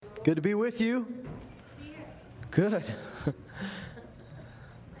Good to be with you. Good.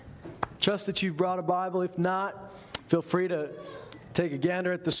 Trust that you've brought a Bible. If not, feel free to take a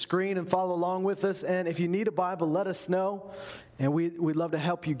gander at the screen and follow along with us. And if you need a Bible, let us know, and we'd love to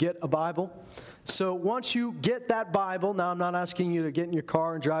help you get a Bible. So once you get that Bible, now I'm not asking you to get in your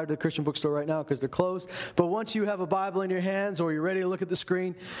car and drive to the Christian bookstore right now because they're closed, but once you have a Bible in your hands or you're ready to look at the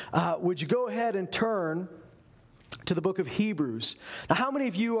screen, would you go ahead and turn to the book of Hebrews. Now, how many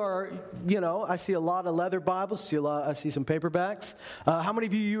of you are, I see a lot of leather Bibles, I see some paperbacks. How many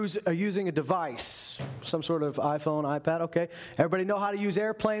of you are using a device, some sort of iPhone, iPad? Okay. Everybody know how to use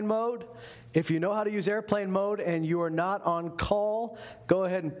airplane mode? If you know how to use airplane mode and you are not on call, go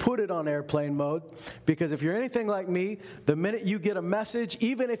ahead and put it on airplane mode. Because if you're anything like me, the minute you get a message,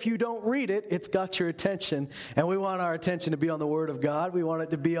 even if you don't read it, it's got your attention. And we want our attention to be on the Word of God. We want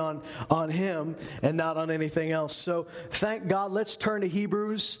it to be on Him and not on anything else. So thank God. Let's turn to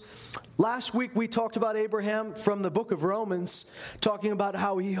Hebrews. Last week we talked about Abraham from the book of Romans, talking about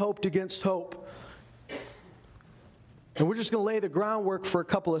how he hoped against hope. And we're just going to lay the groundwork for a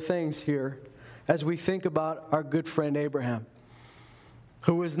couple of things here as we think about our good friend Abraham,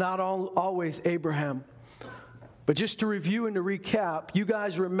 who was not always Abraham. But just to review and to recap, you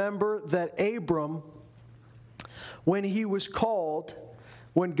guys remember that Abram, when he was called,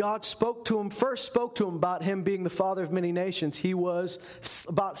 when God first spoke to him about him being the father of many nations, he was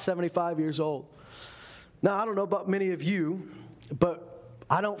about 75 years old. Now, I don't know about many of you, but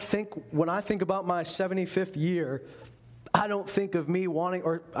when I think about my 75th year, I don't think of me wanting,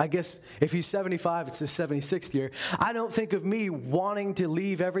 or I guess if he's 75, it's his 76th year. I don't think of me wanting to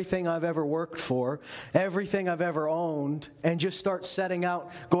leave everything I've ever worked for, everything I've ever owned, and just start setting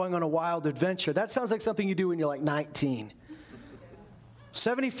out, going on a wild adventure. That sounds like something you do when you're like 19.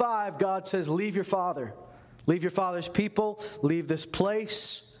 75, God says, leave your father. Leave your father's people, leave this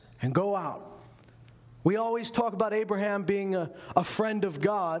place, and go out. We always talk about Abraham being a friend of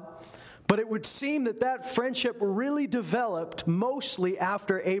God. But it would seem that friendship really developed mostly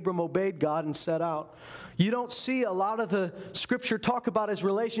after Abram obeyed God and set out. You don't see a lot of the scripture talk about his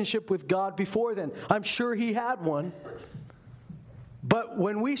relationship with God before then. I'm sure he had one. But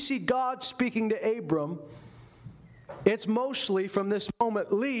when we see God speaking to Abram, it's mostly from this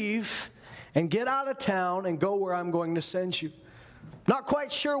moment, leave and get out of town and go where I'm going to send you. Not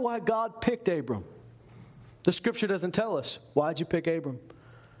quite sure why God picked Abram. The scripture doesn't tell us. Why'd you pick Abram?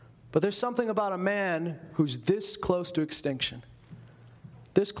 But there's something about a man who's this close to extinction.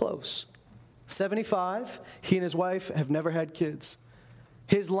 This close. 75, he and his wife have never had kids.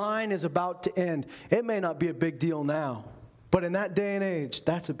 His line is about to end. It may not be a big deal now, but in that day and age,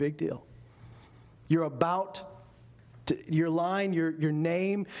 that's a big deal. Your line, your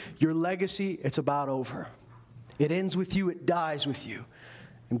name, your legacy, it's about over. It ends with you, it dies with you.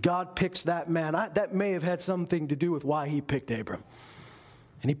 And God picks that man. That may have had something to do with why he picked Abram.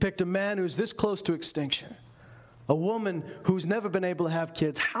 And he picked a man who's this close to extinction. A woman who's never been able to have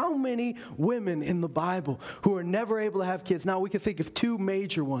kids. How many women in the Bible who are never able to have kids? Now, we can think of two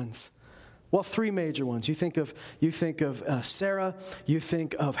major ones. Well, three major ones. You think of Sarah. You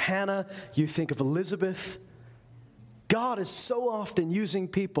think of Hannah. You think of Elizabeth. God is so often using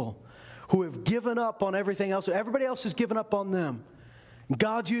people who have given up on everything else. Everybody else has given up on them. And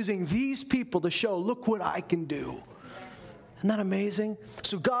God's using these people to show, look what I can do. Isn't that amazing?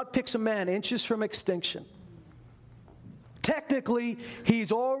 So God picks a man inches from extinction. Technically,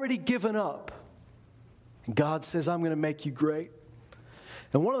 he's already given up. And God says, I'm going to make you great.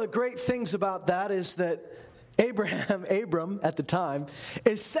 And one of the great things about that is that Abram at the time,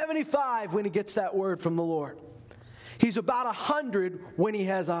 is 75 when he gets that word from the Lord. He's about 100 when he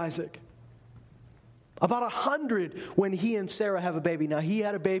has Isaac. About 100 when he and Sarah have a baby. Now, he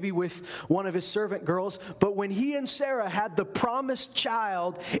had a baby with one of his servant girls, but when he and Sarah had the promised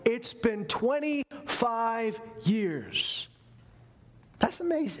child, it's been 25 years. That's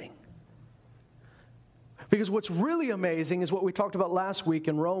amazing. Because what's really amazing is what we talked about last week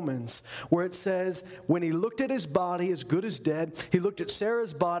in Romans, where it says, when he looked at his body as good as dead, he looked at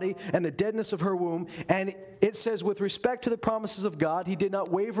Sarah's body and the deadness of her womb, and it says, with respect to the promises of God, he did not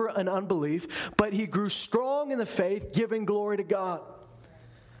waver in unbelief, but he grew strong in the faith, giving glory to God.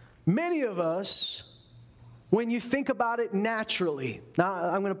 Many of us, when you think about it naturally, now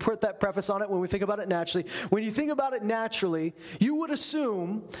I'm going to put that preface on it, when we think about it naturally, when you think about it naturally, you would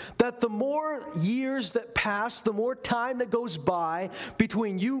assume that the more years that pass, the more time that goes by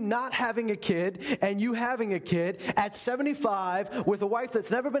between you not having a kid and you having a kid at 75 with a wife that's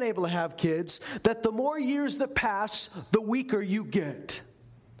never been able to have kids, that the more years that pass, the weaker you get.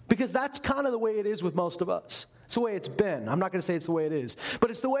 Because that's kind of the way it is with most of us. It's the way it's been. I'm not going to say it's the way it is, but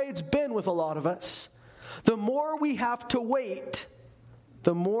it's the way it's been with a lot of us. The more we have to wait,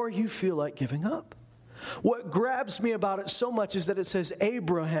 the more you feel like giving up. What grabs me about it so much is that it says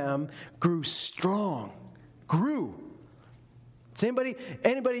Abraham grew strong. Grew. Does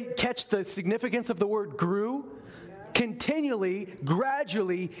anybody catch the significance of the word grew? Continually,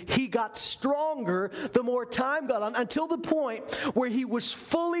 gradually, he got stronger the more time got on, until the point where he was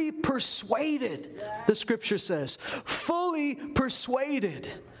fully persuaded, the scripture says, fully persuaded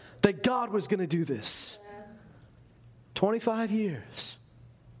that God was going to do this. 25 years.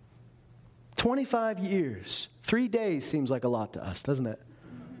 25 years. 3 days seems like a lot to us, doesn't it?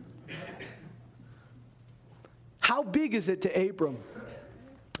 How big is it to Abram?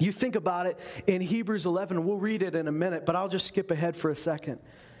 You think about it in Hebrews 11. We'll read it in a minute, but I'll just skip ahead for a second.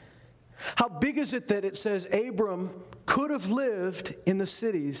 How big is it that it says Abram could have lived in the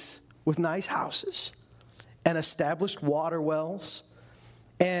cities with nice houses and established water wells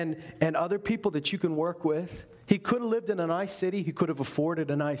and other people that you can work with? He could have lived in a nice city. He could have afforded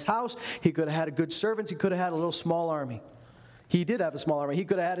a nice house. He could have had good servants. He could have had a little small army. He did have a small army. He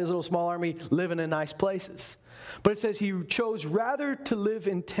could have had his little small army living in nice places. But it says he chose rather to live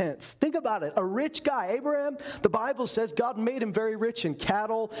in tents. Think about it. A rich guy, Abraham, the Bible says God made him very rich in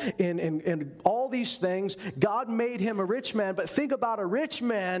cattle, in all these things. God made him a rich man. But think about a rich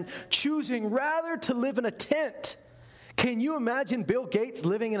man choosing rather to live in a tent. Can you imagine Bill Gates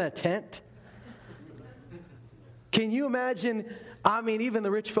living in a tent? Can you imagine, even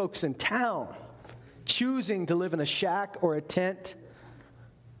the rich folks in town choosing to live in a shack or a tent?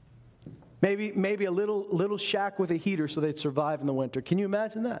 Maybe a little shack with a heater so they'd survive in the winter. Can you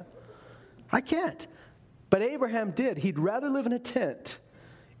imagine that? I can't. But Abraham did. He'd rather live in a tent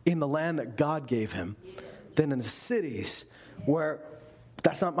in the land that God gave him than in the cities where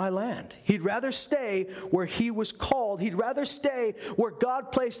that's not my land. He'd rather stay where he was called. He'd rather stay where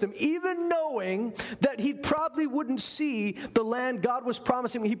God placed him, even knowing that he probably wouldn't see the land God was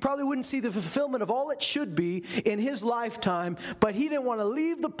promising. He probably wouldn't see the fulfillment of all it should be in his lifetime, but he didn't want to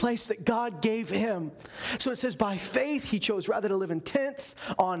leave the place that God gave him. So it says by faith he chose rather to live in tents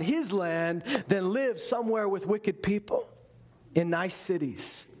on his land than live somewhere with wicked people in nice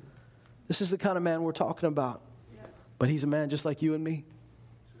cities. This is the kind of man we're talking about. But he's a man just like you and me.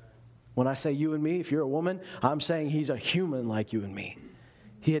 When I say you and me, if you're a woman, I'm saying he's a human like you and me.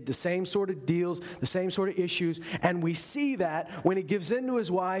 He had the same sort of deals, the same sort of issues, and we see that when he gives in to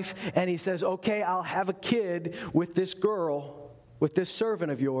his wife and he says, okay, I'll have a kid with this girl, with this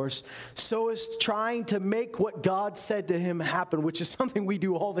servant of yours, so as trying to make what God said to him happen, which is something we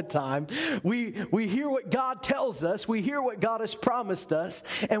do all the time. We hear what God tells us, we hear what God has promised us,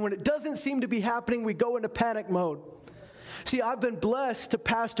 and when it doesn't seem to be happening, we go into panic mode. See, I've been blessed to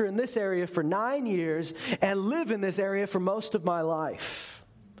pastor in this area for 9 years and live in this area for most of my life.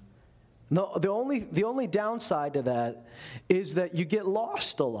 No, the only downside to that is that you get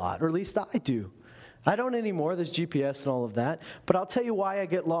lost a lot, or at least I do. I don't anymore. There's GPS and all of that. But I'll tell you why I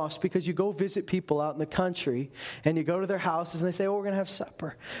get lost. Because you go visit people out in the country, and you go to their houses, and they say, oh, we're going to have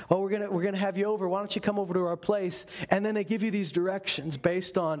supper. Oh, we're going to have you over. Why don't you come over to our place? And then they give you these directions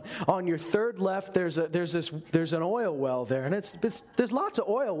based on your third left, there's an oil well there. And there's lots of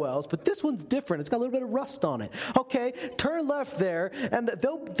oil wells, but this one's different. It's got a little bit of rust on it. Okay, turn left there, and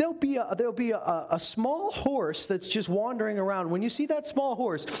there'll be a small horse that's just wandering around. When you see that small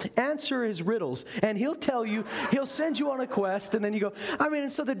horse, answer his riddles. And he'll tell you, he'll send you on a quest, and then you go,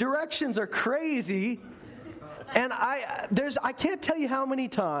 so the directions are crazy. And I can't tell you how many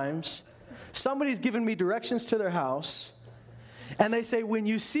times somebody's given me directions to their house, and they say, when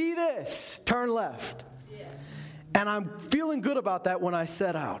you see this, turn left. Yeah. And I'm feeling good about that when I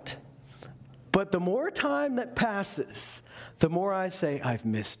set out. But the more time that passes, the more I say, I've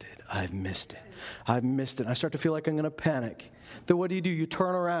missed it. I start to feel like I'm going to panic. Then what do? You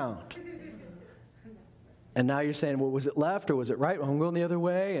turn around. And now you're saying, well, was it left or was it right? Well, I'm going the other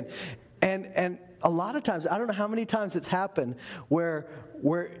way. And a lot of times, I don't know how many times it's happened where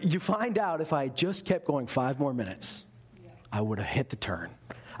you find out if I just kept going 5 more minutes, I would have hit the turn.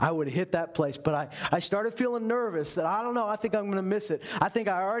 I would have hit that place. But I started feeling nervous that, I don't know, I think I'm going to miss it. I think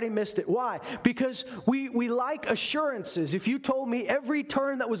I already missed it. Why? Because we like assurances. If you told me every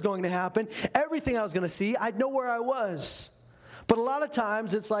turn that was going to happen, everything I was going to see, I'd know where I was. But a lot of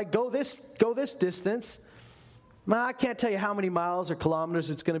times it's like, go this distance. I can't tell you how many miles or kilometers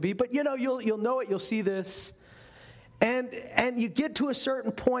it's going to be, but you'll know it, you'll see this. And you get to a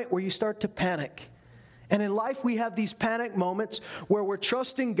certain point where you start to panic. And in life we have these panic moments where we're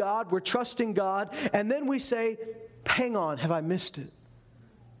trusting God, and then we say, hang on, have I missed it?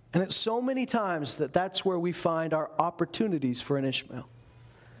 And it's so many times that's where we find our opportunities for an Ishmael.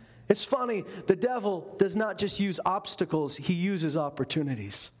 It's funny, the devil does not just use obstacles, he uses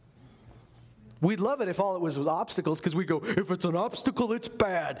opportunities. We'd love it if all it was obstacles, because we go, if it's an obstacle, it's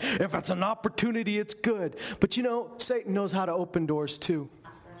bad. If it's an opportunity, it's good. But you know, Satan knows how to open doors too.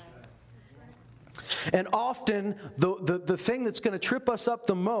 And often, the thing that's going to trip us up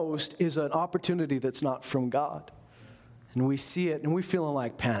the most is an opportunity that's not from God. And we see it, and we're feeling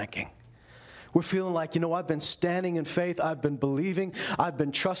like panicking. We're feeling like, I've been standing in faith. I've been believing. I've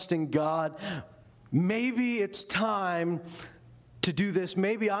been trusting God. Maybe it's time to do this.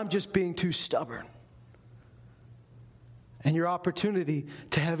 Maybe I'm just being too stubborn. And your opportunity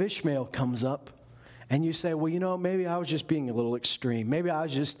to have Ishmael comes up. And you say, well, maybe I was just being a little extreme. Maybe I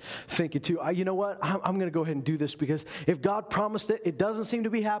was just thinking too, you know what? I'm going to go ahead and do this because if God promised it, it doesn't seem to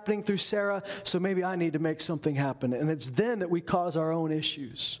be happening through Sarah, so maybe I need to make something happen. And it's then that we cause our own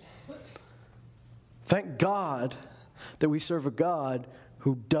issues. Thank God that we serve a God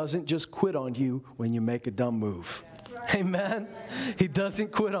who doesn't just quit on you when you make a dumb move. Amen. He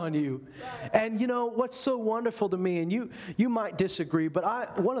doesn't quit on you. And what's so wonderful to me, and you might disagree,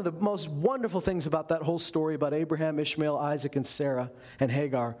 but one of the most wonderful things about that whole story about Abraham, Ishmael, Isaac, and Sarah, and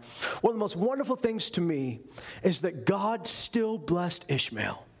Hagar, one of the most wonderful things to me is that God still blessed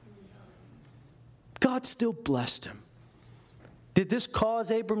Ishmael. God still blessed him. Did this cause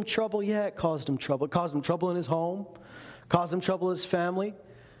Abram trouble? Yeah, it caused him trouble. It caused him trouble in his home, caused him trouble in his family.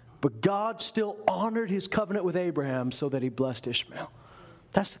 But God still honored his covenant with Abraham so that he blessed Ishmael.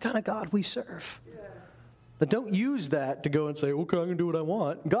 That's the kind of God we serve. Yeah. But don't use that to go and say, okay, I'm going to do what I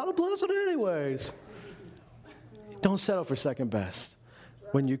want. God will bless it anyways. Don't settle for second best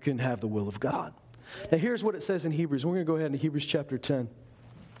when you can have the will of God. Now here's what it says in Hebrews. We're going to go ahead into Hebrews chapter 10.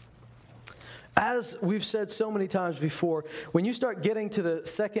 As we've said so many times before, when you start getting to the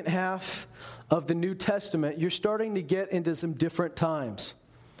second half of the New Testament, you're starting to get into some different times.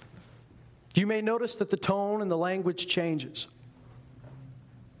 You may notice that the tone and the language changes.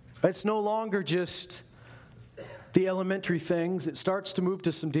 It's no longer just the elementary things. It starts to move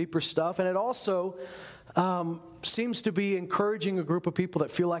to some deeper stuff. And it also seems to be encouraging a group of people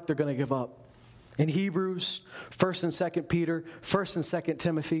that feel like they're going to give up. In Hebrews, 1st and 2nd Peter, 1st and 2nd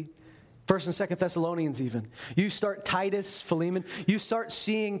Timothy, 1st and 2nd Thessalonians even. You start Titus, Philemon. You start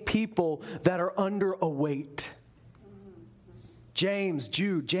seeing people that are under a weight. James,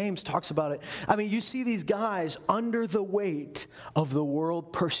 Jude, James talks about it. I mean, you see these guys under the weight of the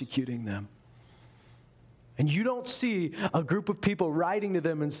world persecuting them. And you don't see a group of people writing to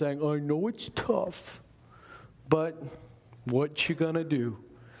them and saying, I know it's tough, but what you gonna do?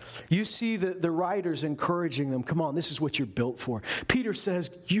 You see the writers encouraging them. Come on, this is what you're built for. Peter says,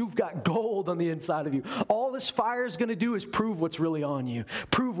 you've got gold on the inside of you. All this fire is going to do is prove what's really on you.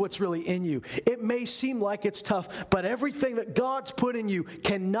 Prove what's really in you. It may seem like it's tough, but everything that God's put in you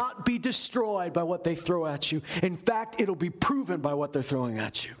cannot be destroyed by what they throw at you. In fact, it'll be proven by what they're throwing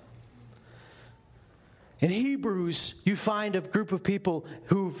at you. In Hebrews, you find a group of people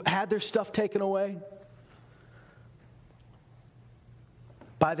who've had their stuff taken away.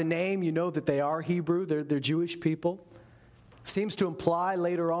 By the name, you know that they are Hebrew. They're Jewish people. Seems to imply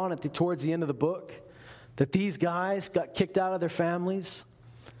later on, towards the end of the book, that these guys got kicked out of their families.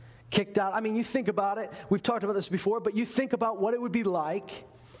 Kicked out. I mean, you think about it. We've talked about this before, but you think about what it would be like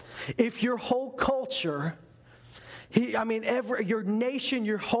if your whole culture, your nation,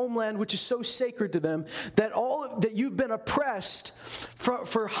 your homeland, which is so sacred to them, that you've been oppressed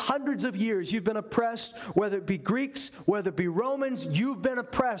for hundreds of years. You've been oppressed, whether it be Greeks, whether it be Romans, you've been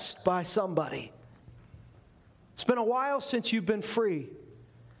oppressed by somebody. It's been a while since you've been free.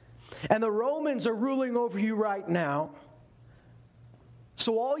 And the Romans are ruling over you right now.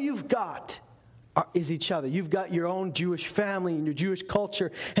 So all you've got is each other. You've got your own Jewish family and your Jewish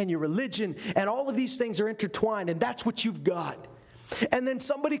culture and your religion, and all of these things are intertwined, and that's what you've got. And then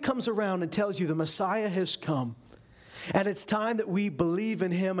somebody comes around and tells you the Messiah has come, and it's time that we believe in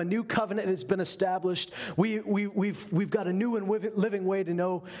him. A new covenant has been established. We've got a new and living way to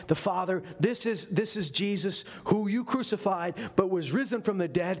know the Father. This is Jesus, who you crucified but was risen from the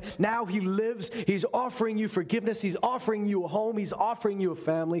dead. Now he lives. He's offering you forgiveness. He's offering you a home. He's offering you a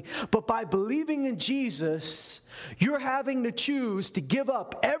family. But by believing in Jesus, you're having to choose to give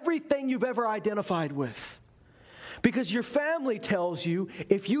up everything you've ever identified with. Because your family tells you,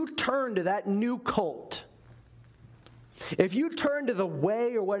 if you turn to that new cult, if you turn to the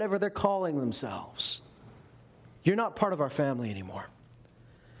way or whatever they're calling themselves, you're not part of our family anymore.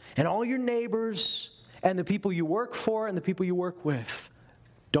 And all your neighbors and the people you work for and the people you work with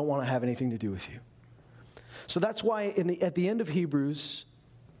don't want to have anything to do with you. So that's why at the end of Hebrews,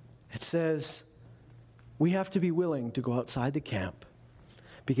 It says we have to be willing to go outside the camp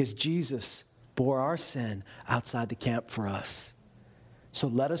because Jesus bore our sin outside the camp for us. So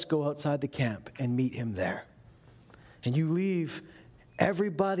let us go outside the camp and meet him there. And you leave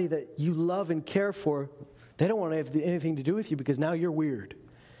everybody that you love and care for. They don't want to have anything to do with you because now you're weird.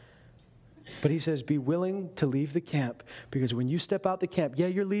 But he says, be willing to leave the camp, because when you step out the camp, yeah,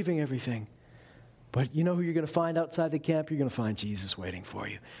 you're leaving everything. But you know who you're going to find outside the camp? You're going to find Jesus waiting for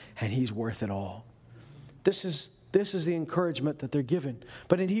you, and he's worth it all. This is the encouragement that they're given.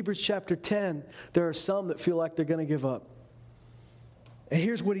 But in Hebrews chapter 10, there are some that feel like they're going to give up. And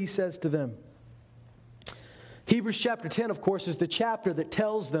here's what he says to them. Hebrews chapter 10, of course, is the chapter that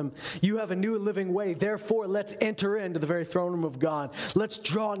tells them, you have a new and living way. Therefore, let's enter into the very throne room of God. Let's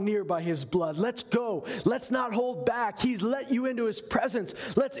draw near by his blood. Let's go. Let's not hold back. He's let you into his presence.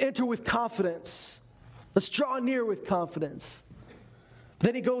 Let's enter with confidence. Let's draw near with confidence.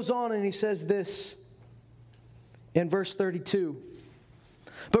 Then he goes on and he says this in verse 32.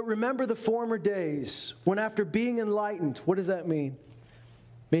 But remember the former days when after being enlightened, what does that mean?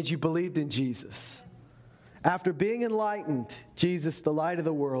 It means you believed in Jesus. After being enlightened, Jesus, the light of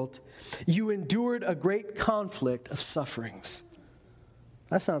the world, you endured a great conflict of sufferings.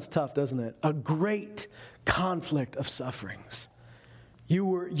 That sounds tough, doesn't it? A great conflict of sufferings.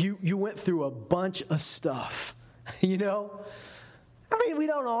 You went through a bunch of stuff, you know? I mean, we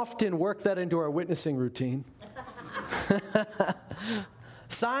don't often work that into our witnessing routine.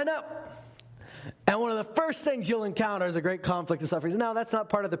 Sign up. And one of the first things you'll encounter is a great conflict of sufferings. Now, that's not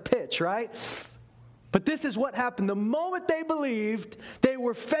part of the pitch, right? But this is what happened. The moment they believed, they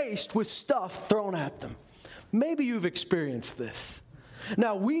were faced with stuff thrown at them. Maybe you've experienced this.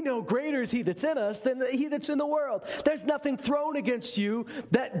 Now, we know greater is he that's in us than he that's in the world. There's nothing thrown against you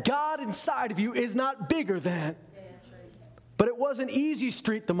that God inside of you is not bigger than. But it wasn't easy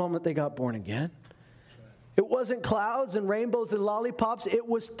street the moment they got born again. It wasn't clouds and rainbows and lollipops. It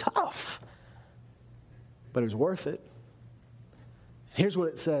was tough. But it was worth it. Here's what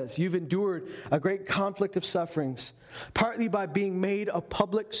it says. You've endured a great conflict of sufferings, partly by being made a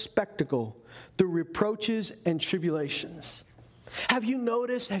public spectacle through reproaches and tribulations. Have you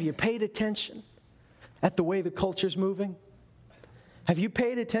noticed, have you paid attention at the way the culture's moving? Have you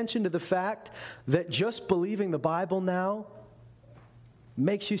paid attention to the fact that just believing the Bible now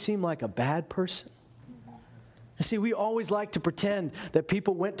makes you seem like a bad person? See, we always like to pretend that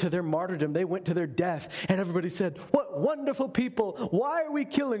people went to their martyrdom, they went to their death, and everybody said, what wonderful people, why are we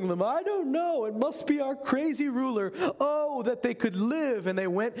killing them? I don't know, it must be our crazy ruler. Oh, that they could live. And they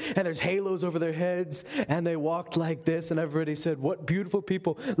went, and there's halos over their heads, and they walked like this, and everybody said, what beautiful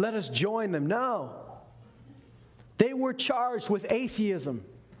people, let us join them. No. They were charged with atheism.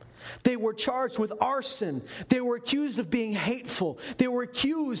 They were charged with arson. They were accused of being hateful. They were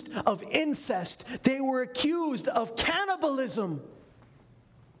accused of incest. They were accused of cannibalism.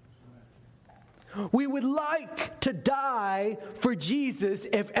 We would like to die for Jesus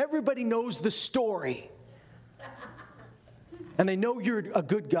if everybody knows the story. And they know you're a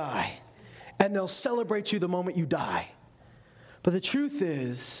good guy. And they'll celebrate you the moment you die. But the truth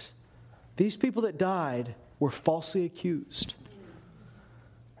is, these people that died were falsely accused.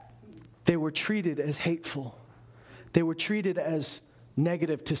 They were treated as hateful. They were treated as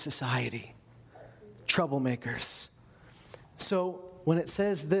negative to society, troublemakers. So when it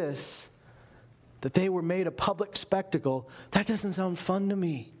says this, that they were made a public spectacle, that doesn't sound fun to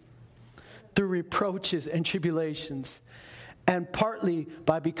me. Through reproaches and tribulations, and partly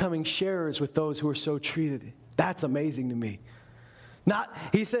by becoming sharers with those who are so treated. That's amazing to me.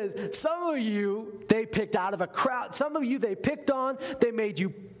 He says, some of you they picked out of a crowd. Some of you they picked on. They made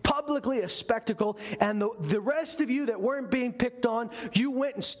you publicly a spectacle. And the rest of you that weren't being picked on, you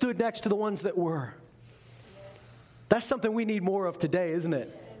went and stood next to the ones that were. That's something we need more of today, isn't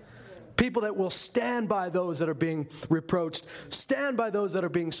it? People that will stand by those that are being reproached, stand by those that are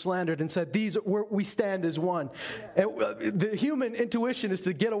being slandered, and said, we stand as one. The human intuition is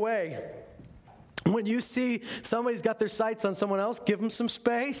to get away. When you see somebody's got their sights on someone else, give them some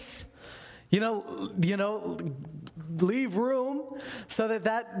space. Leave room so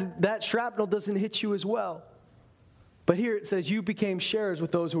that shrapnel doesn't hit you as well. But here it says, you became sharers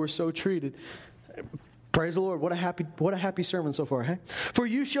with those who were so treated. Praise the Lord. What a happy sermon so far, huh? For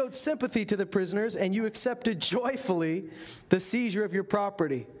you showed sympathy to the prisoners, and you accepted joyfully the seizure of your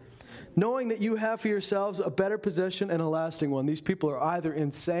property, knowing that you have for yourselves a better possession and a lasting one. These people are either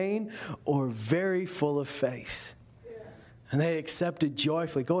insane or very full of faith. And they accepted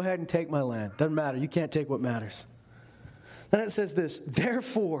joyfully. Go ahead and take my land. Doesn't matter. You can't take what matters. Then it says this,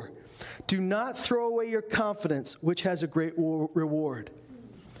 therefore, do not throw away your confidence, which has a great reward.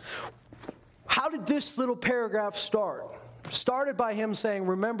 How did this little paragraph start? Started by him saying,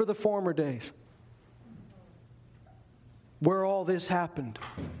 remember the former days where all this happened.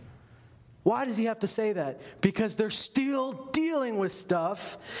 Why does he have to say that? Because they're still dealing with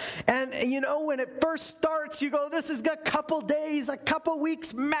stuff. And when it first starts, you go, this is a couple days, a couple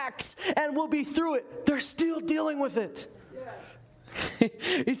weeks max, and we'll be through it. They're still dealing with it.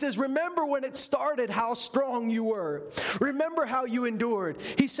 He says, remember when it started, how strong you were. Remember how you endured.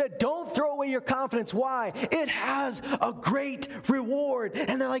 He said, don't throw away your confidence. Why? It has a great reward.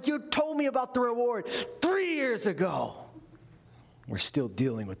 And they're like, you told me about the reward 3 years ago. We're still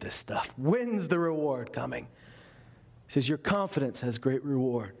dealing with this stuff. When's the reward coming? He says, your confidence has great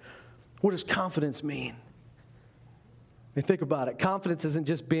reward. What does confidence mean? I mean, think about it. Confidence isn't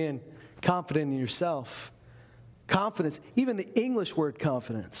just being confident in yourself. Confidence, even the English word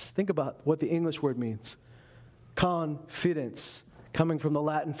confidence. Think about what the English word means. Confidence, coming from the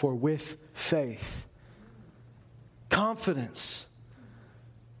Latin for with faith. Confidence.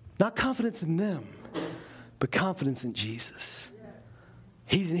 Not confidence in them, but confidence in Jesus.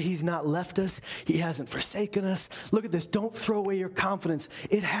 He's not left us. He hasn't forsaken us. Look at this. Don't throw away your confidence.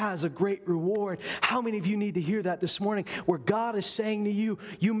 It has a great reward. How many of you need to hear that this morning? Where God is saying to you,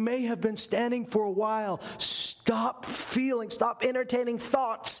 you may have been standing for a while. Stop entertaining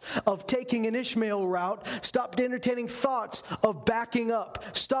thoughts of taking an Ishmael route. Stop entertaining thoughts of backing up.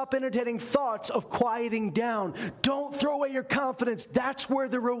 Stop entertaining thoughts of quieting down. Don't throw away your confidence. That's where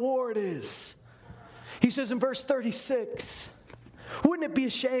the reward is. He says in verse 36, wouldn't it be a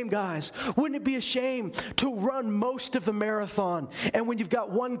shame, guys? Wouldn't it be a shame to run most of the marathon and when you've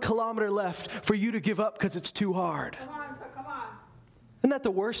got 1 kilometer left for you to give up because it's too hard? Come on. Isn't that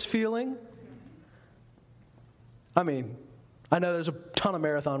the worst feeling? I mean, I know there's a ton of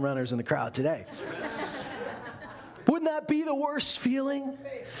marathon runners in the crowd today. Wouldn't that be the worst feeling?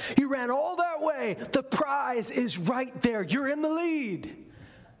 You ran all that way. The prize is right there. You're in the lead.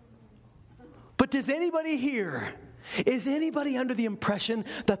 But does anybody here... Is anybody under the impression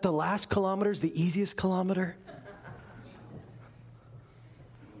that the last kilometer is the easiest kilometer?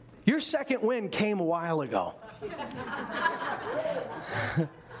 Your second win came a while ago.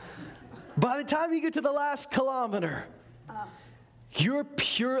 By the time you get to the last kilometer,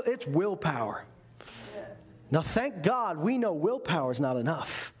 it's willpower. Now, thank God we know willpower is not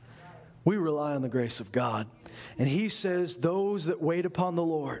enough. We rely on the grace of God. And he says, those that wait upon the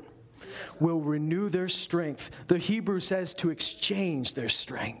Lord will renew their strength. The Hebrew says to exchange their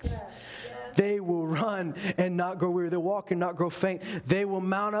strength. They will run and not grow weary. They'll walk and not grow faint. They will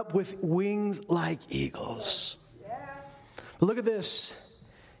mount up with wings like eagles. But look at this.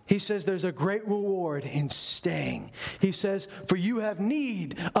 He says there's a great reward in staying. He says, for you have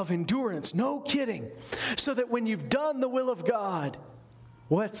need of endurance. No kidding. So that when you've done the will of God,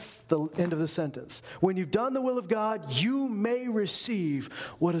 what's the end of the sentence? When you've done the will of God, you may receive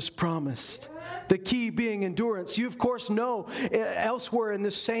what is promised. The key being endurance. You, of course, know elsewhere in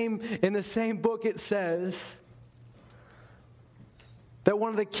the same book it says that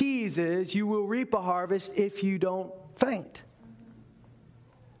one of the keys is you will reap a harvest if you don't faint.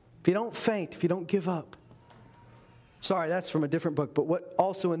 If you don't faint, if you don't give up. Sorry, that's from a different book. But what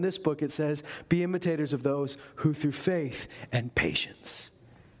also in this book it says, be imitators of those who through faith and patience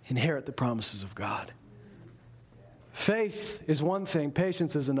inherit the promises of God. Faith is one thing,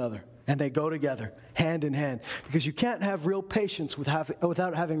 patience is another. And they go together, hand in hand. Because you can't have real patience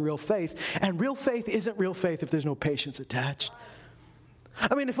without having real faith. And real faith isn't real faith if there's no patience attached.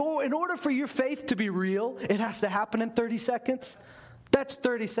 I mean, in order for your faith to be real, it has to happen in 30 seconds. That's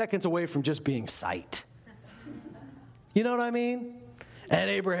 30 seconds away from just being sight. You know what I mean? And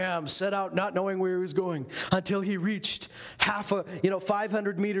Abraham set out not knowing where he was going until he reached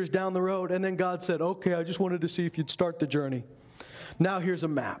 500 meters down the road. And then God said, okay, I just wanted to see if you'd start the journey. Now here's a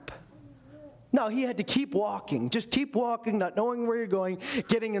map. No, he had to keep walking. Just keep walking, not knowing where you're going,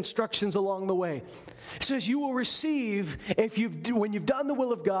 getting instructions along the way. It says you will receive, when you've done the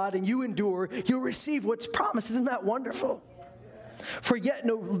will of God and you endure, you'll receive what's promised. Isn't that wonderful? For yet in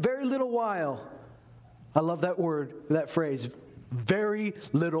a very little while, I love that word, that phrase, very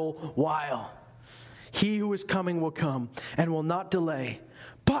little while. He who is coming will come and will not delay.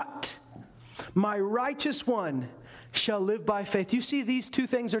 But my righteous one shall live by faith. You see, these two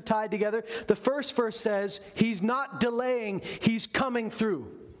things are tied together. The first verse says he's not delaying, he's coming through.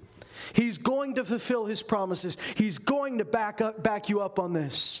 He's going to fulfill his promises. He's going to back you up on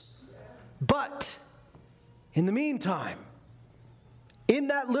this. But in the meantime, in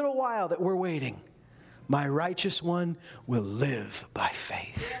that little while that we're waiting, my righteous one will live by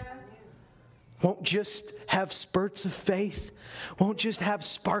faith. won't just have spurts of faith, won't just have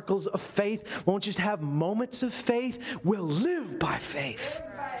sparkles of faith, won't just have moments of faith, will live by faith.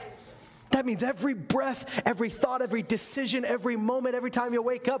 That means every breath, every thought, every decision, every moment, every time you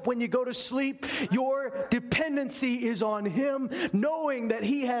wake up, when you go to sleep, your dependency is on Him, knowing that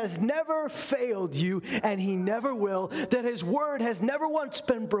He has never failed you and He never will, that His word has never once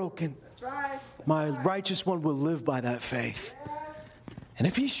been broken. That's right. My righteous one will live by that faith. And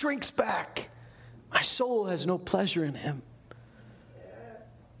if he shrinks back, my soul has no pleasure in him.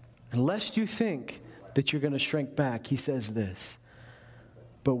 Unless you think that you're going to shrink back, he says this.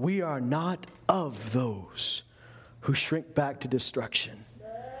 But we are not of those who shrink back to destruction.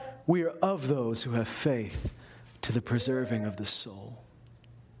 We are of those who have faith to the preserving of the soul.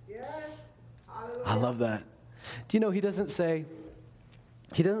 I love that. Do you know he doesn't say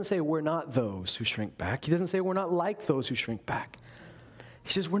we're not those who shrink back. He doesn't say we're not like those who shrink back. He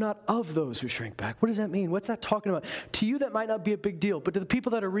says we're not of those who shrink back. What does that mean? What's that talking about? To you, that might not be a big deal, but to the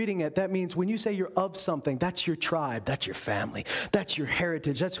people that are reading it, that means when you say you're of something, that's your tribe, that's your family, that's your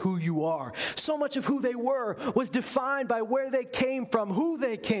heritage, that's who you are. So much of who they were was defined by where they came from, who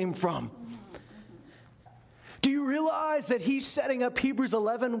they came from. Do you realize that he's setting up Hebrews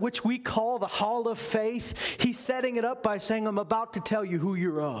 11, which we call the Hall of Faith? He's setting it up by saying, I'm about to tell you who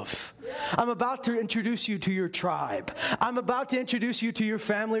you're of. I'm about to introduce you to your tribe. I'm about to introduce you to your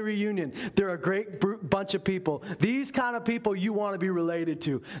family reunion. They're a great bunch of people. These kind of people you want to be related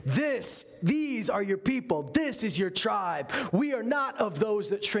to. These are your people. This is your tribe. We are not of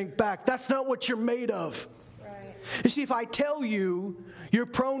those that shrink back. That's not what you're made of. Right. You see, if I tell you you're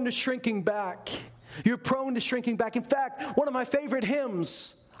prone to shrinking back, you're prone to shrinking back. In fact, one of my favorite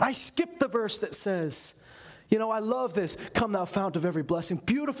hymns, I skipped the verse that says, I love this, come thou fount of every blessing.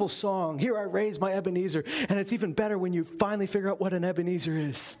 Beautiful song. Here I raise my Ebenezer. And it's even better when you finally figure out what an Ebenezer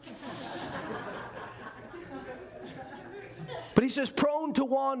is. But he says, prone to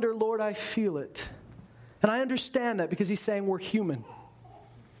wander, Lord, I feel it. And I understand that because he's saying we're human.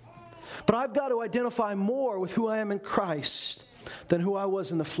 But I've got to identify more with who I am in Christ than who I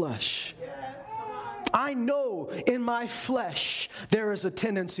was in the flesh. I know in my flesh there is a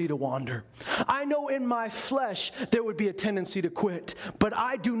tendency to wander. I know in my flesh there would be a tendency to quit. But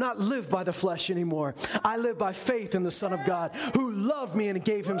I do not live by the flesh anymore. I live by faith in the Son of God who loved me and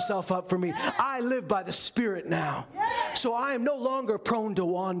gave himself up for me. I live by the Spirit now. So I am no longer prone to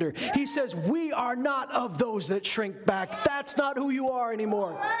wander. He says we are not of those that shrink back. That's not who you are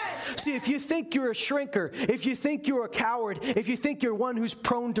anymore. See, if you think you're a shrinker, if you think you're a coward, if you think you're one who's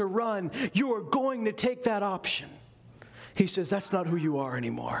prone to run, you are going to take that option. He says that's not who you are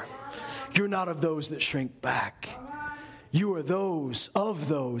anymore. You're not of those that shrink back. You are those of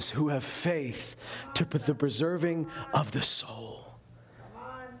those who have faith to the preserving of the soul.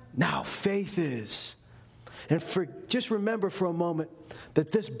 Now, faith is, and just remember for a moment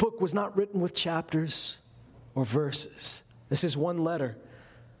that this book was not written with chapters or verses. This is one letter.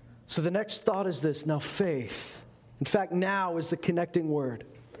 So the next thought is this. Now, faith. In fact, now is the connecting word.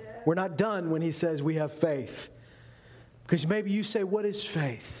 We're not done when he says we have faith. Because maybe you say, what is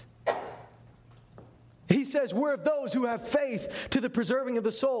faith? He says we're of those who have faith to the preserving of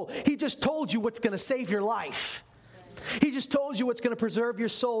the soul. He just told you what's going to save your life. He just told you what's going to preserve your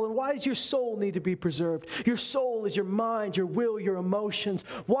soul. And why does your soul need to be preserved? Your soul is your mind, your will, your emotions.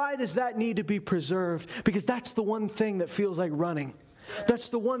 Why does that need to be preserved? Because that's the one thing that feels like running. That's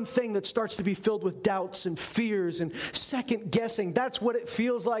the one thing that starts to be filled with doubts and fears and second guessing. That's what it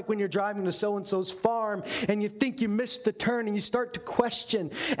feels like when you're driving to so-and-so's farm and you think you missed the turn and you start to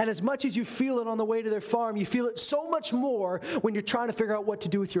question. And as much as you feel it on the way to their farm, you feel it so much more when you're trying to figure out what to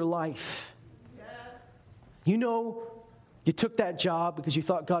do with your life. Yes. You took that job because you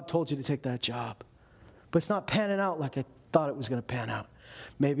thought God told you to take that job. But it's not panning out like I thought it was going to pan out.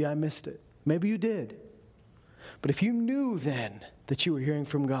 Maybe I missed it. Maybe you did. But if you knew then that you were hearing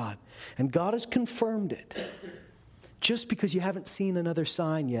from God, and God has confirmed it, just because you haven't seen another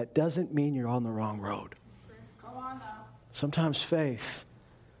sign yet doesn't mean you're on the wrong road. Come on now. Sometimes faith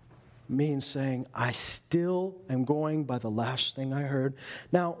means saying, I still am going by the last thing I heard.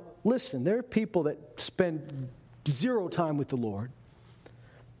 Now, listen, there are people that spend zero time with the Lord,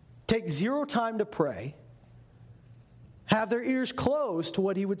 take zero time to pray, have their ears closed to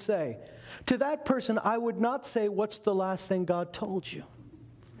what he would say. To that person, I would not say, what's the last thing God told you?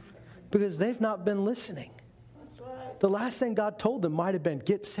 Because they've not been listening. That's right. The last thing God told them might have been,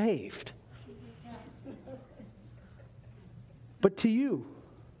 get saved. But to you,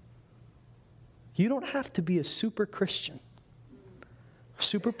 you don't have to be a super Christian,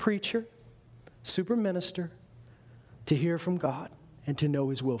 super preacher, super minister to hear from God and to know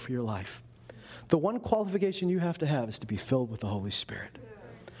his will for your life. The one qualification you have to have is to be filled with the Holy Spirit.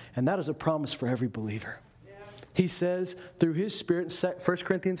 And that is a promise for every believer. He says through his Spirit, 1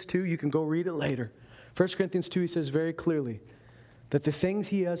 Corinthians 2, you can go read it later. 1 Corinthians 2, he says very clearly that the things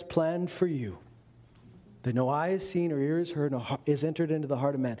he has planned for you, that no eye has seen or ear has heard, nor is entered into the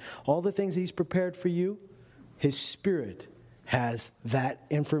heart of man. All the things he's prepared for you, his Spirit has that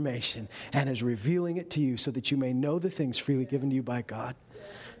information and is revealing it to you so that you may know the things freely given to you by God.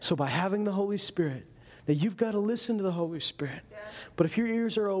 So by having the Holy Spirit, that you've got to listen to the Holy Spirit. But if your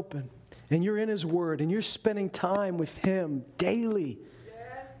ears are open and you're in his word and you're spending time with him daily,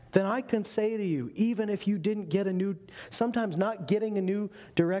 then I can say to you, even if you didn't get sometimes not getting a new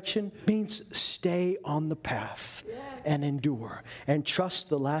direction means stay on the path and endure and trust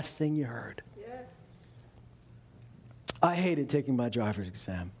the last thing you heard. I hated taking my driver's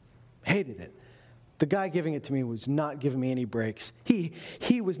exam. Hated it. The guy giving it to me was not giving me any breaks. He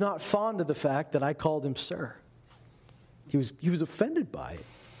was not fond of the fact that I called him sir. He was offended by it.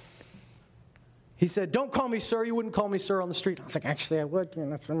 He said, "Don't call me sir. You wouldn't call me sir on the street." I was like, "Actually, I would.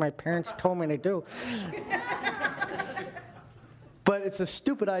 That's what my parents told me to do." But it's a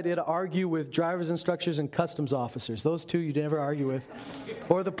stupid idea to argue with driver's instructors and customs officers. Those two you never argue with.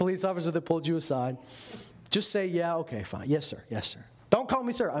 Or the police officer that pulled you aside. Just say, "Yeah, okay, fine. Yes, sir. Yes, sir." Don't call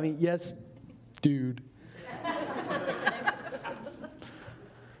me sir. I mean, yes, dude.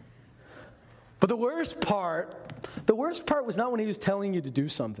 But the worst part was not when he was telling you to do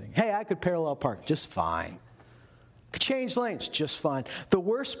something. Hey, I could parallel park just fine. Could change lanes just fine. The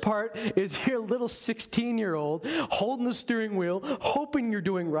worst part is your little 16-year-old holding the steering wheel, hoping you're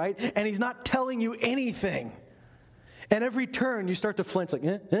doing right, and he's not telling you anything. And every turn you start to flinch like,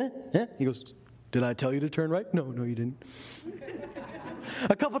 He goes, "Did I tell you to turn right?" No, you didn't.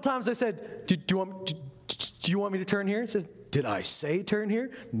 A couple times I said, do you want me to turn here? He says, "Did I say turn here?"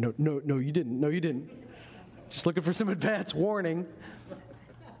 No, you didn't. No, you didn't. Just looking for some advance warning.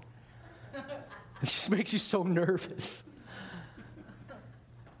 It just makes you so nervous.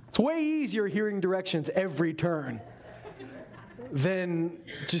 It's way easier hearing directions every turn than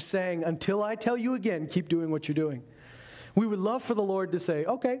just saying, "Until I tell you again, keep doing what you're doing." We would love for the Lord to say,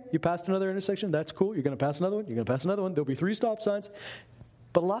 "Okay, you passed another intersection. That's cool. You're going to pass another one. You're going to pass another one. There'll be 3 stop signs."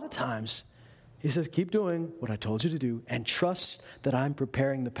 But a lot of times, he says, "Keep doing what I told you to do and trust that I'm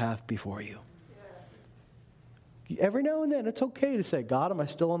preparing the path before you." Every now and then, it's okay to say, "God, am I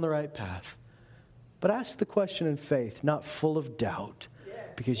still on the right path?" But ask the question in faith, not full of doubt,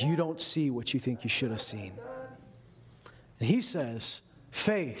 because you don't see what you think you should have seen. And he says,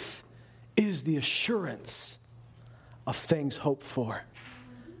 faith is the assurance of things hoped for,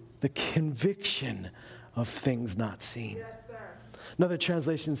 the conviction of things not seen. Another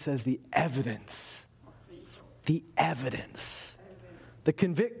translation says the evidence. The evidence. The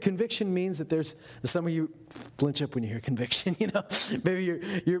conviction means that there's, some of you flinch up when you hear conviction,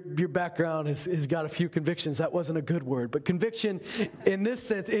 Maybe your background has got a few convictions. That wasn't a good word. But conviction in this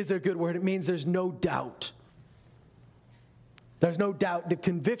sense is a good word. It means there's no doubt. There's no doubt. The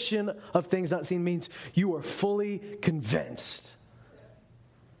conviction of things not seen means you are fully convinced.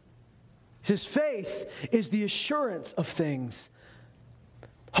 He says faith is the assurance of things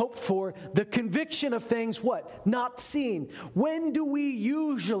hoped for, the conviction of things, what? Not seen. When do we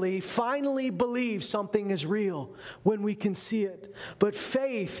usually finally believe something is real? When we can see it. But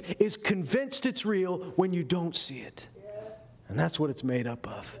faith is convinced it's real when you don't see it. And that's what it's made up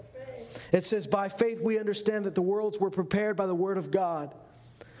of. It says, by faith we understand that the worlds were prepared by the word of God,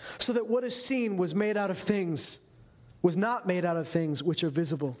 so that what is seen was not made out of things which are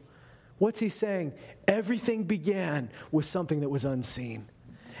visible. What's he saying? Everything began with something that was unseen.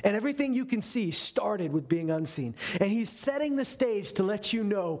 And everything you can see started with being unseen. And he's setting the stage to let you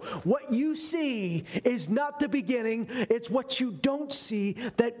know what you see is not the beginning. It's what you don't see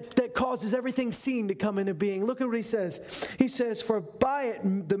that causes everything seen to come into being. Look at what he says. He says, for by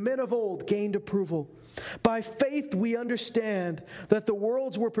it the men of old gained approval. By faith we understand that the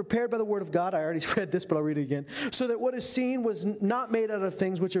worlds were prepared by the word of God. I already read this, but I'll read it again. So that what is seen was not made out of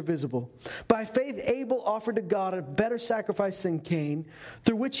things which are visible. By faith Abel offered to God a better sacrifice than Cain,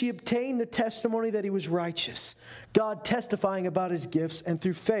 through which he obtained the testimony that he was righteous, God testifying about his gifts, and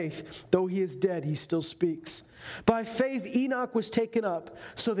through faith, though he is dead, he still speaks. By faith Enoch was taken up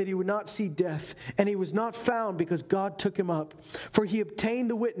so that he would not see death, and he was not found because God took him up. For he obtained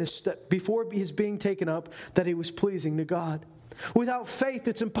the witness that before his being taken up that he was pleasing to God. Without faith,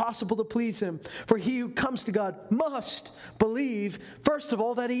 it's impossible to please him. For he who comes to God must believe, first of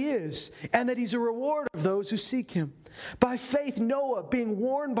all, that he is, and that he's a rewarder of those who seek him. By faith, Noah, being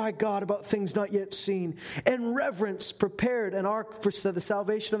warned by God about things not yet seen, in reverence prepared an ark for the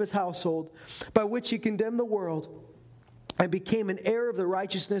salvation of his household, by which he condemned the world and became an heir of the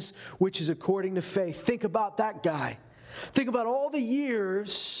righteousness which is according to faith. Think about that guy. Think about all the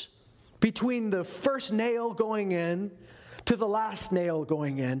years between the first nail going in to the last nail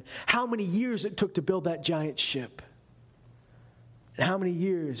going in, how many years it took to build that giant ship. And how many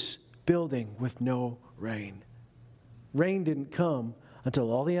years building with no rain. Rain didn't come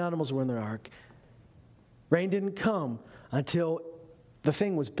until all the animals were in the ark. Rain didn't come until the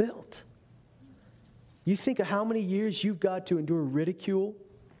thing was built. You think of how many years you've got to endure ridicule?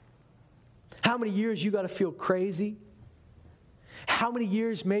 How many years you got to feel crazy? How many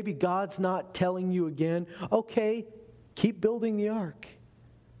years maybe God's not telling you again, okay, keep building the ark.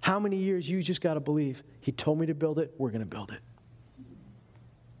 How many years you just got to believe, he told me to build it, we're going to build it.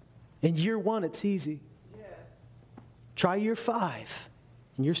 In year 1, it's easy. Yes. Try year 5,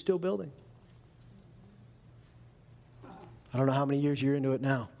 and you're still building. I don't know how many years you're into it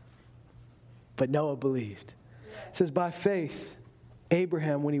now. But Noah believed. It says, by faith,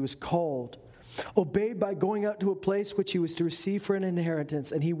 Abraham, when he was called, obeyed by going out to a place which he was to receive for an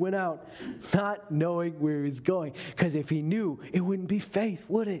inheritance. And he went out not knowing where he was going. Because if he knew, it wouldn't be faith,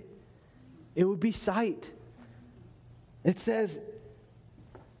 would it? It would be sight. It says,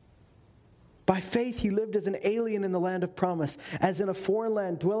 by faith he lived as an alien in the land of promise, as in a foreign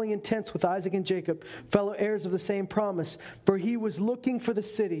land, dwelling in tents with Isaac and Jacob, fellow heirs of the same promise. For he was looking for the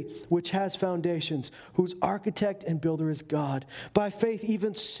city which has foundations, whose architect and builder is God. By faith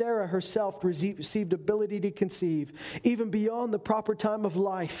even Sarah herself received ability to conceive, even beyond the proper time of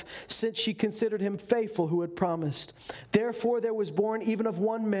life, since she considered him faithful who had promised. Therefore there was born even of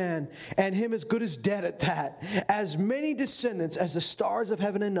one man, and him as good as dead at that, as many descendants as the stars of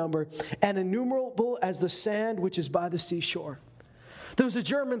heaven in number, and innumerable as the sand which is by the seashore. There was a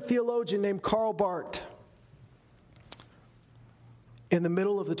German theologian named Karl Barth in the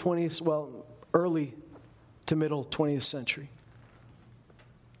middle of the 20th, early to middle 20th century.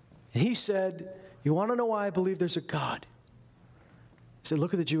 And he said, you want to know why I believe there's a God? He said,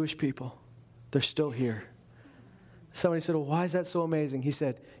 look at the Jewish people. They're still here. Somebody said, well, why is that so amazing? He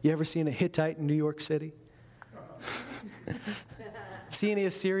said, you ever seen a Hittite in New York City? See any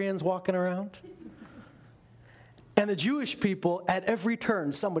Assyrians walking around? And the Jewish people, at every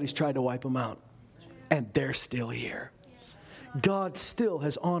turn, somebody's tried to wipe them out. And they're still here. God still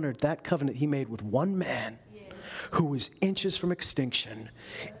has honored that covenant he made with one man who was inches from extinction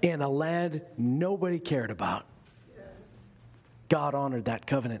in a land nobody cared about. God honored that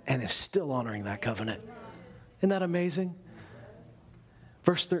covenant and is still honoring that covenant. Isn't that amazing?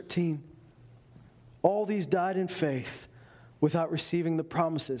 Verse 13. All these died in faith without receiving the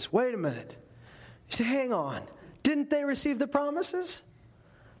promises. Wait a minute. You say, hang on. Didn't they receive the promises?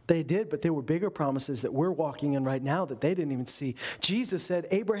 They did, but there were bigger promises that we're walking in right now that they didn't even see. Jesus said,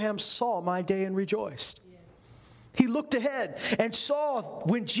 Abraham saw my day and rejoiced. He looked ahead and saw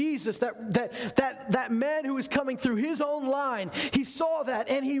when Jesus, that man who was coming through his own line, he saw that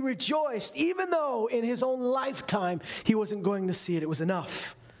and he rejoiced, even though in his own lifetime he wasn't going to see it. It was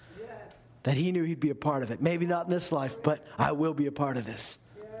enough that he knew he'd be a part of it. Maybe not in this life, but I will be a part of this.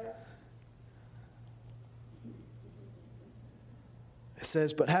 It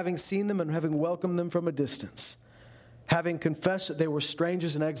says, but having seen them and having welcomed them from a distance, having confessed that they were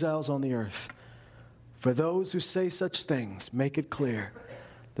strangers and exiles on the earth, for those who say such things make it clear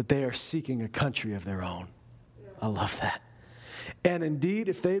that they are seeking a country of their own. I love that. And indeed,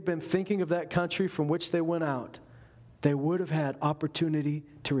 if they had been thinking of that country from which they went out, they would have had opportunity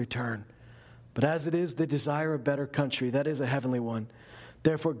to return. But as it is, they desire a better country, that is a heavenly one.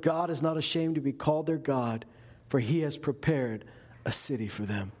 Therefore, God is not ashamed to be called their God, for he has prepared a city for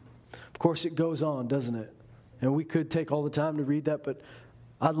them. Of course, it goes on, doesn't it? And we could take all the time to read that, but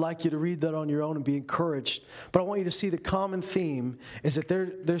I'd like you to read that on your own and be encouraged. But I want you to see the common theme is that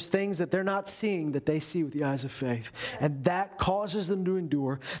there's things that they're not seeing that they see with the eyes of faith. And that causes them to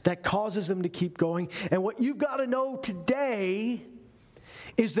endure. That causes them to keep going. And what you've got to know today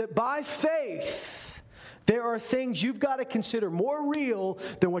is that by faith, there are things you've got to consider more real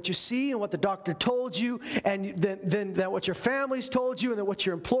than what you see and what the doctor told you, and than what your family's told you, and than what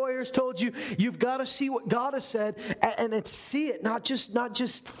your employers told you. You've got to see what God has said, and see it, not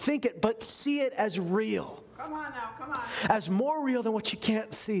just think it, but see it as real. Come on now, come on. As more real than what you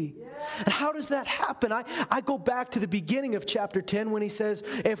can't see. Yeah. And how does that happen? I go back to the beginning of chapter 10 when he says,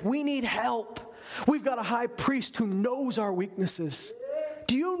 if we need help, We've got a high priest who knows our weaknesses.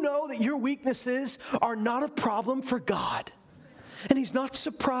 Do you know that your weaknesses are not a problem for God? And He's not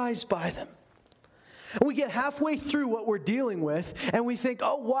surprised by them. And we get halfway through what we're dealing with, and we think,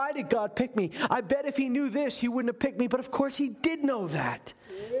 oh, why did God pick me? I bet if He knew this, He wouldn't have picked me. But of course, He did know that.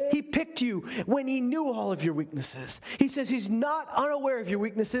 He picked you when He knew all of your weaknesses. He says He's not unaware of your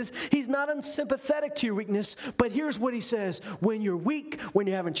weaknesses. He's not unsympathetic to your weakness. But here's what He says. When you're weak, when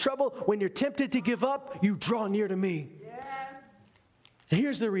you're having trouble, when you're tempted to give up, you draw near to me. Yes. And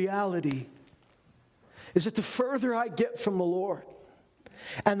here's the reality, is that the further I get from the Lord,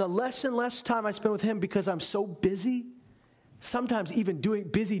 and the less and less time I spend with Him because I'm so busy, sometimes even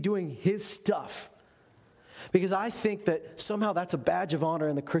busy doing His stuff. Because I think that somehow that's a badge of honor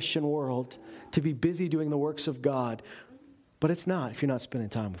in the Christian world, to be busy doing the works of God. But it's not if you're not spending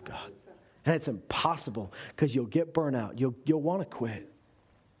time with God. And it's impossible because you'll get burnt out. You'll want to quit.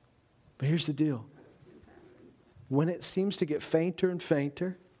 But here's the deal. When it seems to get fainter and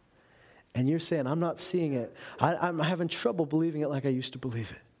fainter, and you're saying, I'm not seeing it, I'm having trouble believing it like I used to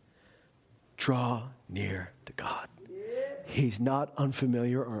believe it, draw near to God. He's not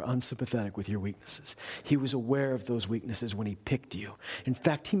unfamiliar or unsympathetic with your weaknesses. He was aware of those weaknesses when He picked you. In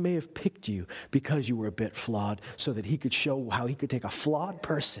fact, He may have picked you because you were a bit flawed, so that He could show how He could take a flawed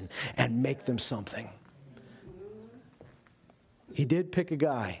person and make them something. He did pick a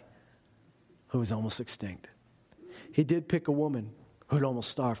guy who was almost extinct. He did pick a woman who had almost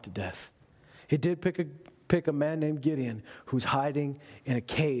starved to death. He did pick a man named Gideon who's hiding in a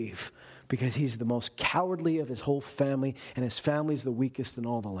cave because he's the most cowardly of his whole family, and his family's the weakest in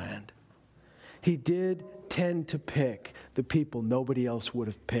all the land. He did tend to pick the people nobody else would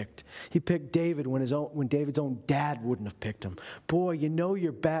have picked. He picked David when David's own dad wouldn't have picked him. Boy, you know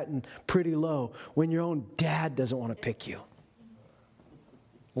you're batting pretty low when your own dad doesn't want to pick you.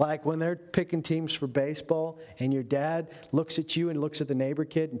 Like when they're picking teams for baseball and your dad looks at you and looks at the neighbor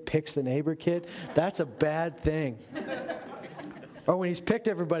kid and picks the neighbor kid, that's a bad thing. Or when he's picked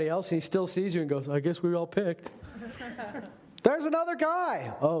everybody else and he still sees you and goes, I guess we were all picked. There's another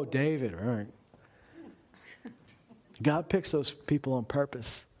guy. Oh, David, all right. God picks those people on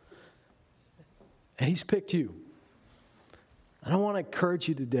purpose. And He's picked you. And I want to encourage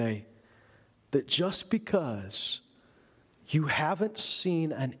you today that just because you haven't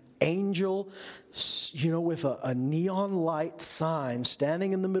seen an angel, with a neon light sign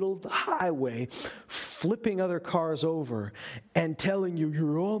standing in the middle of the highway, flipping other cars over and telling you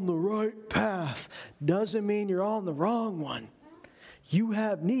you're on the right path, doesn't mean you're on the wrong one. You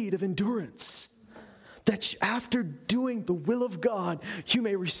have need of endurance. That after doing the will of God, you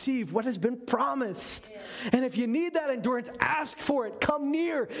may receive what has been promised. Yeah. And if you need that endurance, ask for it. Come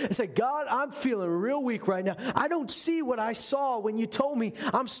near and say, God, I'm feeling real weak right now. I don't see what I saw when you told me.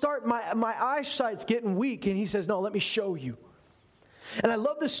 My eyesight's getting weak. And He says, no, let me show you. And I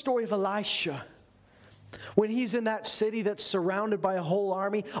love the story of Elisha. When he's in that city that's surrounded by a whole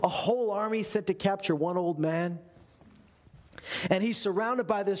army sent to capture one old man. And he's surrounded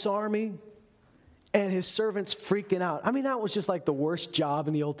by this army. And his servant's freaking out. I mean, that was just like the worst job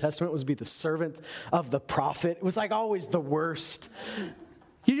in the Old Testament, was to be the servant of the prophet. It was like always the worst.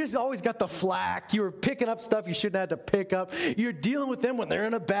 You just always got the flack. You were picking up stuff you shouldn't have to pick up. You're dealing with them when they're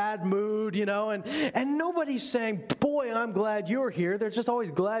in a bad mood, and nobody's saying, boy, I'm glad you're here. They're just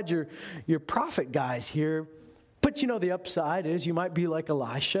always glad your prophet guy's here. But the upside is you might be like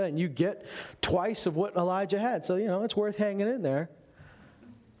Elisha and you get twice of what Elijah had. So, it's worth hanging in there.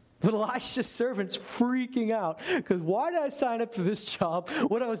 But Elisha's servant's freaking out because why did I sign up for this job?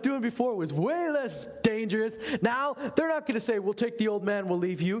 What I was doing before was way less dangerous. Now, they're not going to say, we'll take the old man, we'll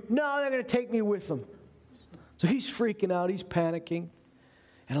leave you. No, they're going to take me with them. So he's freaking out, he's panicking.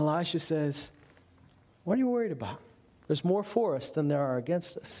 And Elisha says, what are you worried about? There's more for us than there are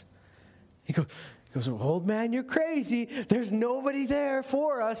against us. He goes, old man, you're crazy. There's nobody there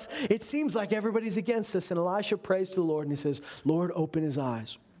for us. It seems like everybody's against us. And Elisha prays to the Lord and he says, Lord, open his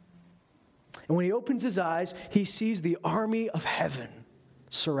eyes. And when he opens his eyes, he sees the army of heaven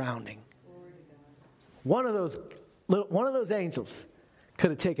surrounding. One of those angels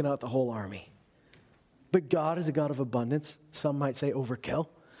could have taken out the whole army. But God is a God of abundance. Some might say overkill.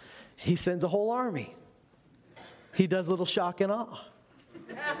 He sends a whole army. He does little shock and awe.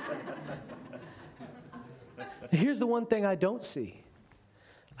 Here's the one thing I don't see.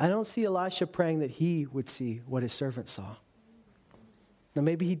 I don't see Elisha praying that he would see what his servant saw. Now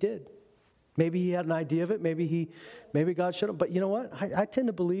maybe he did. Maybe he had an idea of it. Maybe God showed him. But you know what? I tend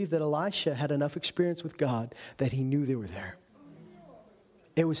to believe that Elisha had enough experience with God that he knew they were there.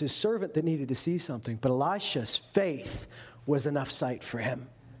 It was his servant that needed to see something. But Elisha's faith was enough sight for him.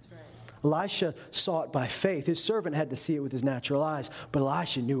 Elisha saw it by faith. His servant had to see it with his natural eyes, but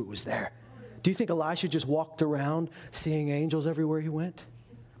Elisha knew it was there. Do you think Elisha just walked around seeing angels everywhere he went?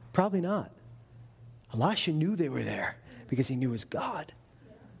 Probably not. Elisha knew they were there because he knew his God.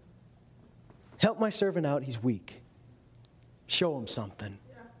 Help my servant out, he's weak. Show him something.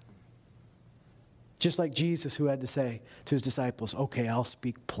 Just like Jesus, who had to say to his disciples, okay, I'll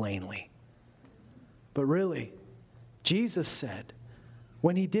speak plainly. But really, Jesus said,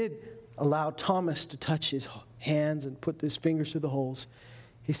 when he did allow Thomas to touch his hands and put his fingers through the holes,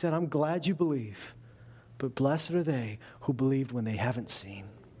 he said, I'm glad you believe, but blessed are they who believed when they haven't seen.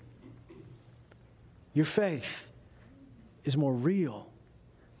 Your faith is more real.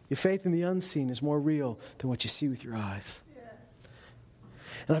 Your faith in the unseen is more real than what you see with your eyes.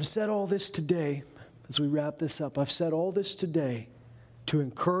 And I've said all this today, as we wrap this up, I've said all this today to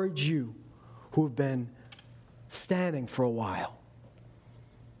encourage you who have been standing for a while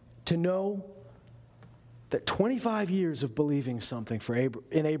to know that 25 years of believing something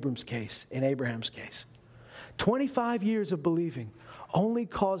in Abraham's case, 25 years of believing only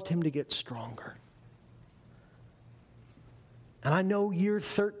caused him to get stronger. And I know year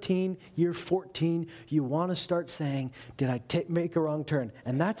 13, year 14, you want to start saying, did I make a wrong turn?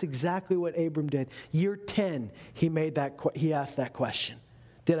 And that's exactly what Abram did. Year 10, he asked that question.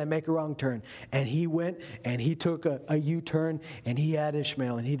 Did I make a wrong turn? And he went and he took a U-turn and he had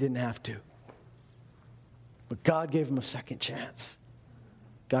Ishmael and he didn't have to. But God gave him a second chance.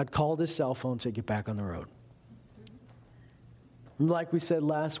 God called his cell phone and said, get back on the road. And like we said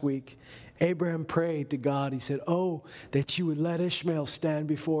last week, Abraham prayed to God. He said, oh, that you would let Ishmael stand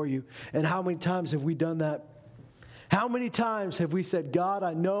before you. And how many times have we done that? How many times have we said, God,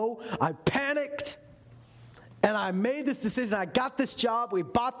 I know I panicked and I made this decision. I got this job. We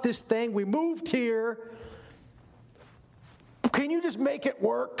bought this thing. We moved here. Can you just make it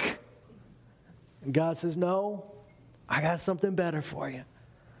work? And God says, no, I got something better for you.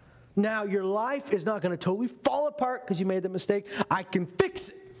 Now, your life is not going to totally fall apart because you made the mistake. I can fix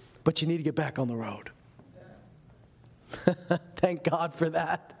it. But you need to get back on the road. Thank God for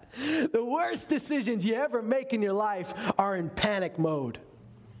that. The worst decisions you ever make in your life are in panic mode.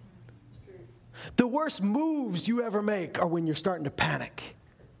 The worst moves you ever make are when you're starting to panic.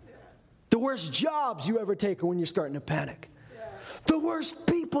 The worst jobs you ever take are when you're starting to panic. The worst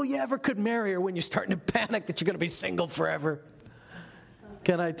people you ever could marry are when you're starting to panic that you're going to be single forever.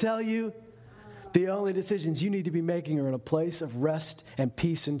 Can I tell you? The only decisions you need to be making are in a place of rest and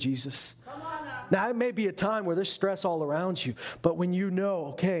peace in Jesus. Now, it may be a time where there's stress all around you, but when you know,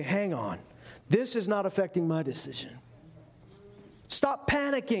 okay, hang on, this is not affecting my decision. Stop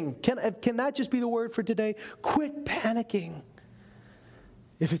panicking. Can that just be the word for today? Quit panicking.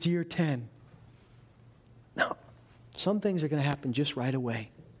 If it's year 10. No, some things are going to happen just right away.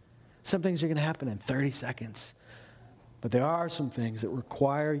 Some things are going to happen in 30 seconds. But there are some things that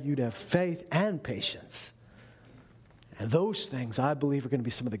require you to have faith and patience. And those things, I believe, are going to be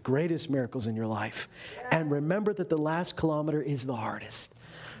some of the greatest miracles in your life. And remember that the last kilometer is the hardest.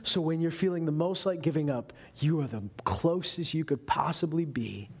 So when you're feeling the most like giving up, you are the closest you could possibly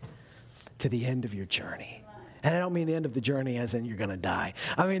be to the end of your journey. And I don't mean the end of the journey as in you're going to die.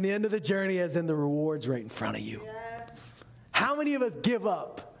 I mean the end of the journey as in the rewards right in front of you. How many of us give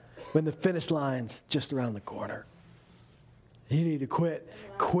up when the finish line's just around the corner? You need to quit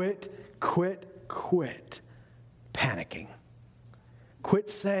panicking. Quit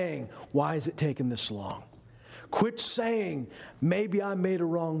saying, why is it taking this long? Quit saying, maybe I made a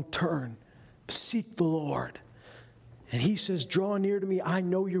wrong turn. Seek the Lord. And he says, draw near to me. I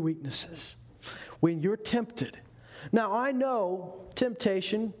know your weaknesses. When you're tempted. Now, I know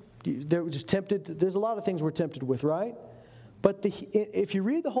temptation, there's a lot of things we're tempted with, right? But if you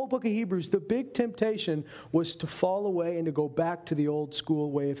read the whole book of Hebrews, the big temptation was to fall away and to go back to the old school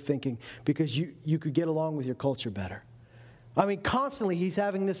way of thinking because you could get along with your culture better. I mean, constantly he's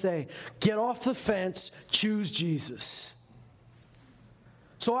having to say, get off the fence, choose Jesus.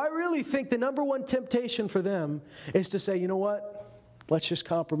 So I really think the number one temptation for them is to say, you know what? Let's just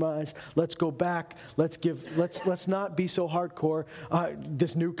compromise. Let's go back. Let's not be so hardcore.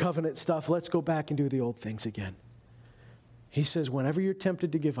 This new covenant stuff. Let's go back and do the old things again. He says, whenever you're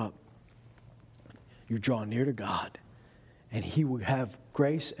tempted to give up, you draw near to God, and he will have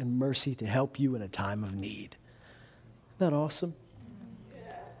grace and mercy to help you in a time of need. Isn't that awesome?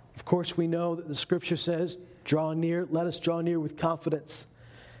 Yeah. Of course, we know that the scripture says, draw near, let us draw near with confidence.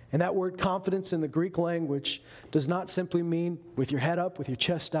 And that word confidence in the Greek language does not simply mean with your head up, with your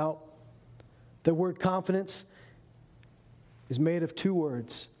chest out. The word confidence is made of two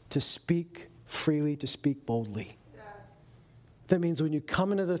words, to speak freely, to speak boldly. That means when you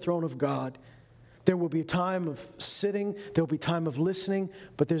come into the throne of God, there will be a time of sitting, there will be time of listening,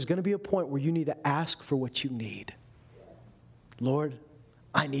 but there's going to be a point where you need to ask for what you need. Lord,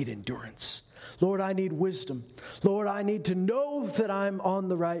 I need endurance. Lord, I need wisdom. Lord, I need to know that I'm on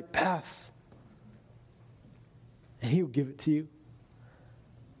the right path. And He will give it to you.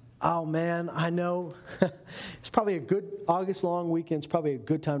 Oh man, I know. It's probably a good August long weekend. It's probably a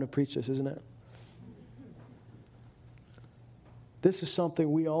good time to preach this, isn't it? This is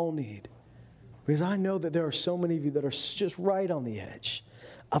something we all need. Because I know that there are so many of you that are just right on the edge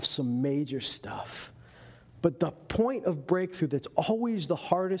of some major stuff. But the point of breakthrough that's always the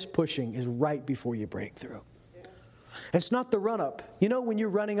hardest pushing is right before you break through. It's not the run up. You know, when you're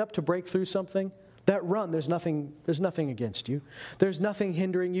running up to break through something, that run, there's nothing against you. There's nothing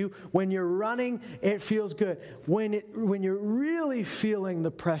hindering you. When you're running, it feels good. When you're really feeling the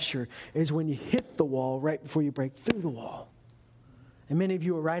pressure is when you hit the wall right before you break through the wall. And many of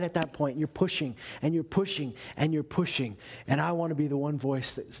you are right at that point. You're pushing, and you're pushing, and you're pushing. And I want to be the one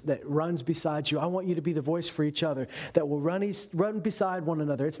voice that runs beside you. I want you to be the voice for each other that will run beside one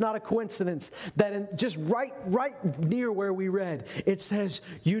another. It's not a coincidence that just right near where we read, it says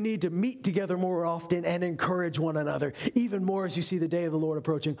you need to meet together more often and encourage one another, even more as you see the day of the Lord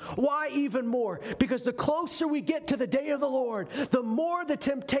approaching. Why even more? Because the closer we get to the day of the Lord, the more the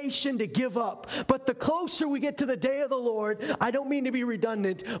temptation to give up. But the closer we get to the day of the Lord, I don't mean to be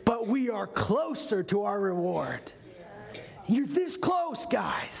redundant, but we are closer to our reward. You're this close,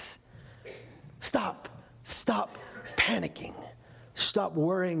 guys. Stop panicking. Stop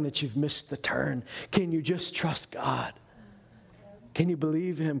worrying that you've missed the turn. Can you just trust God? Can you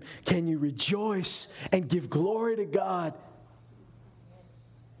believe Him? Can you rejoice and give glory to God?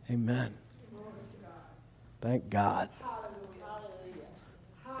 Amen. Thank God.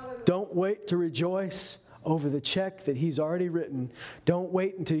 Don't wait to rejoice over the check that He's already written. Don't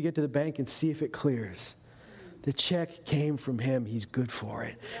wait until you get to the bank and see if it clears. The check came from Him. He's good for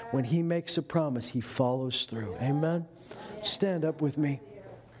it. When He makes a promise, He follows through. Amen? Stand up with me.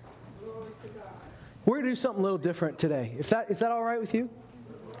 We're going to do something a little different today. Is that all right with you?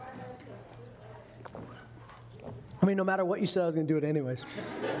 I mean, no matter what you said, I was going to do it anyways.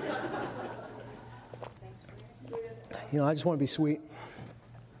 I just want to be sweet.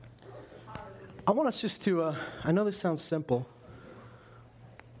 I want us just to, I know this sounds simple,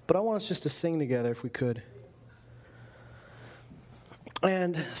 but I want us just to sing together if we could.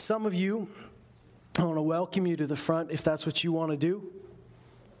 And some of you, I want to welcome you to the front if that's what you want to do.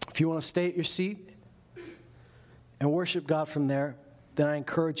 If you want to stay at your seat and worship God from there, then I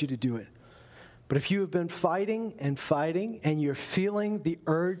encourage you to do it. But if you have been fighting and you're feeling the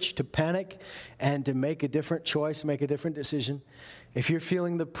urge to panic and to make a different choice, make a different decision, if you're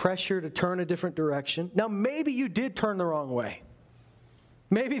feeling the pressure to turn a different direction, now maybe you did turn the wrong way.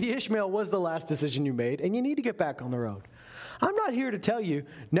 Maybe the Ishmael was the last decision you made and you need to get back on the road. I'm not here to tell you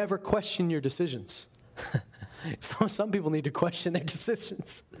never question your decisions. Some people need to question their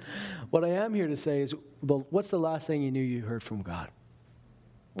decisions. What I am here to say is, what's the last thing you knew you heard from God?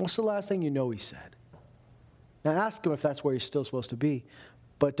 What's the last thing you know He said? Now ask Him if that's where you're still supposed to be.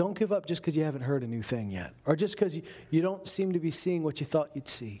 But don't give up just because you haven't heard a new thing yet. Or just because you don't seem to be seeing what you thought you'd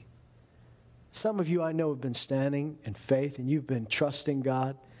see. Some of you I know have been standing in faith and you've been trusting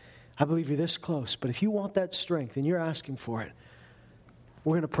God. I believe you're this close. But if you want that strength and you're asking for it,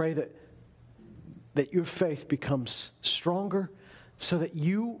 we're going to pray that your faith becomes stronger so that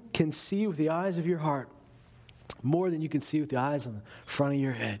you can see with the eyes of your heart more than you can see with the eyes on the front of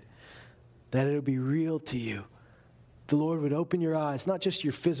your head. That it'll be real to you. The Lord would open your eyes, not just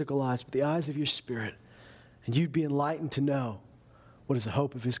your physical eyes, but the eyes of your spirit. And you'd be enlightened to know what is the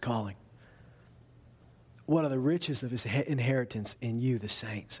hope of His calling. What are the riches of His inheritance in you, the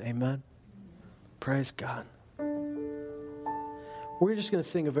saints. Amen? Praise God. We're just going to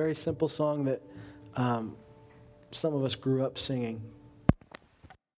sing a very simple song that some of us grew up singing.